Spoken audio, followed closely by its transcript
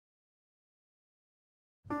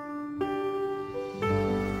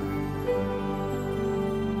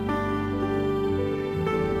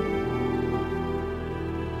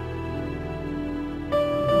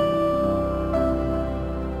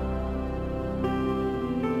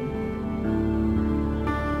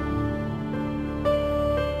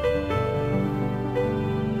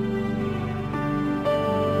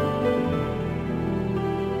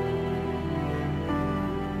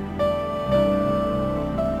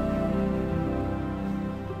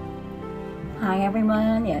Hi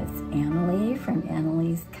everyone, it's Annalee from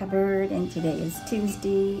Annalee's Cupboard, and today is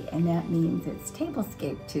Tuesday, and that means it's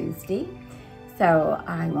Tablescape Tuesday. So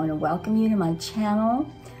I want to welcome you to my channel.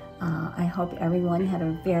 I hope everyone had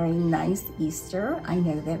a very nice Easter. I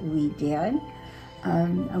know that we did.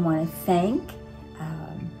 I want to thank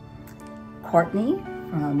Courtney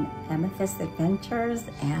from Amethyst Adventures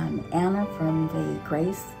and Anna from the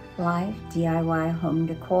Grace Life DIY Home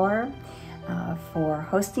Decor for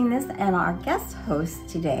hosting this. And our guest host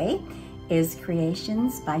today is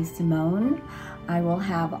Creations by Simone. I will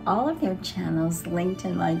have all of their channels linked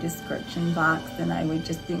in my description box, and I would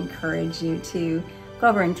just encourage you to go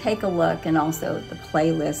over and take a look, and also the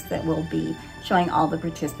playlist that will be showing all the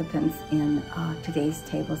participants in today's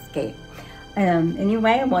Tablescape.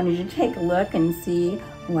 Anyway, I wanted you to take a look and see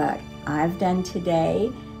what I've done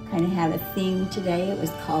today. Kind of had a theme today. It was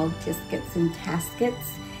called Tiskets and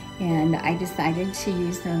Taskets, and I decided to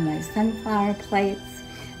use some of my sunflower plates.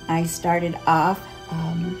 I started off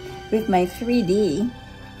with my 3D,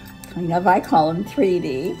 I call them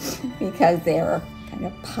 3D because they're kind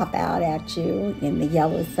of pop out at you in the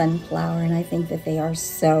yellow sunflower, and I think that they are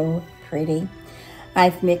so pretty.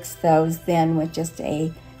 I've mixed those then with just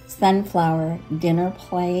a sunflower dinner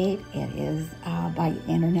plate. It is by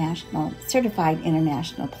Certified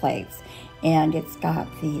International Plates, and it's got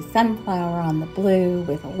the sunflower on the blue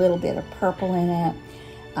with a little bit of purple in it.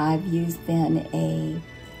 I've used then a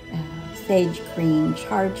sage green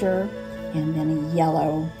charger and then a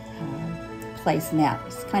yellow placemat.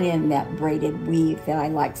 It's kind of in that braided weave that I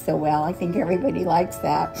like so well. I think everybody likes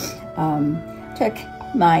that. Took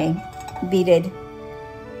my beaded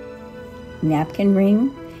napkin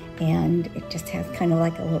ring, and it just has kind of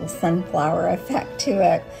like a little sunflower effect to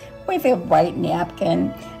it with a white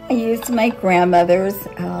napkin. I used my grandmother's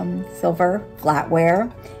silver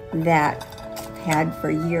flatware that I've had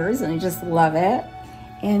for years, and I just love it.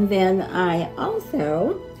 And then I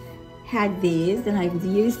also had these, and I've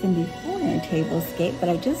used them before in a Tablescape, but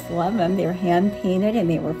I just love them. They're hand painted, and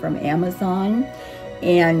they were from Amazon,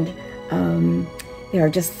 and they're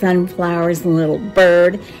just sunflowers and a little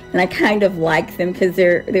bird, and I kind of like them because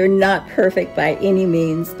they're not perfect by any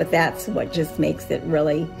means, but that's what just makes it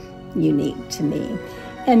really unique to me.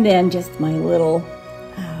 And then just my little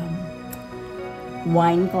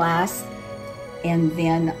wine glass, and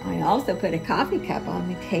then I also put a coffee cup on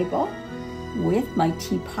the table with my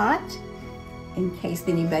teapot in case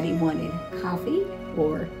anybody wanted coffee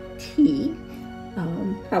or tea.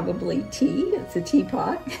 Probably tea. It's a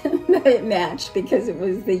teapot, but it matched because it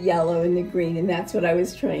was the yellow and the green, and that's what I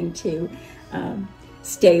was trying to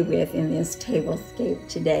stay with in this Tablescape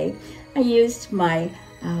today. I used my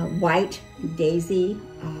white daisy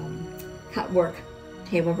cutwork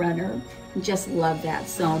table runner. Just love that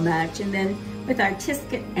so much. And then with our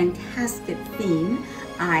Tisket and Tasket theme,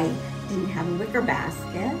 I didn't have a wicker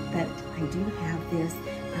basket, but I do have this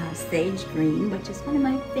sage green, which is one of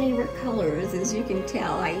my favorite colors. As you can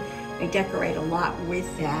tell, I decorate a lot with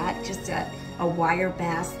that. Just a wire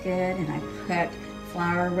basket, and I put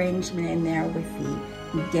flower arrangement in there with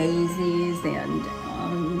the daisies,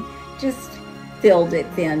 and just filled it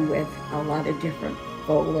then with a lot of different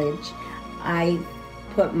foliage. I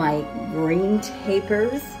put my green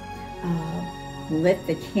tapers, lit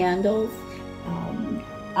the candles.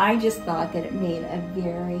 I just thought that it made a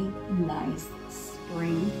very nice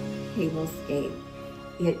spring Tablescape.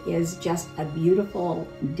 It is just a beautiful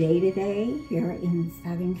day today here in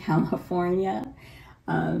Southern California.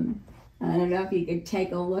 I don't know if you could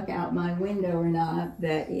take a look out my window or not,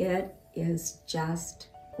 but it is just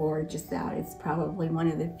gorgeous out. It's probably one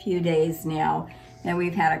of the few days now that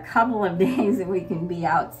we've had a couple of days that we can be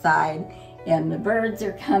outside, and the birds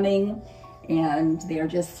are coming, and they're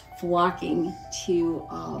just flocking to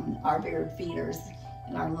our bird feeders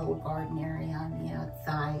in our little garden area on the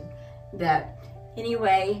outside. But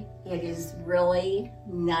anyway, it is really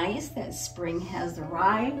nice that spring has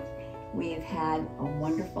arrived. We have had a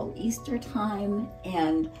wonderful Easter time,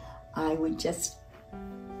 and I would just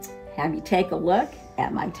have you take a look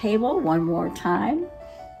at my table one more time,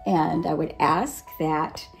 and I would ask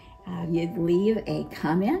that you'd leave a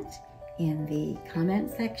comment in the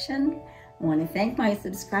comment section. I want to thank my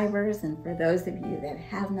subscribers, and for those of you that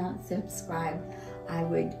have not subscribed, I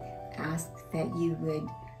would ask that you would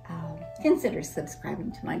consider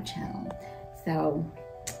subscribing to my channel. So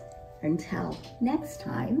until next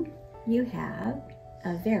time, you have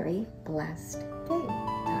a very blessed day.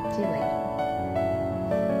 Talk to you later.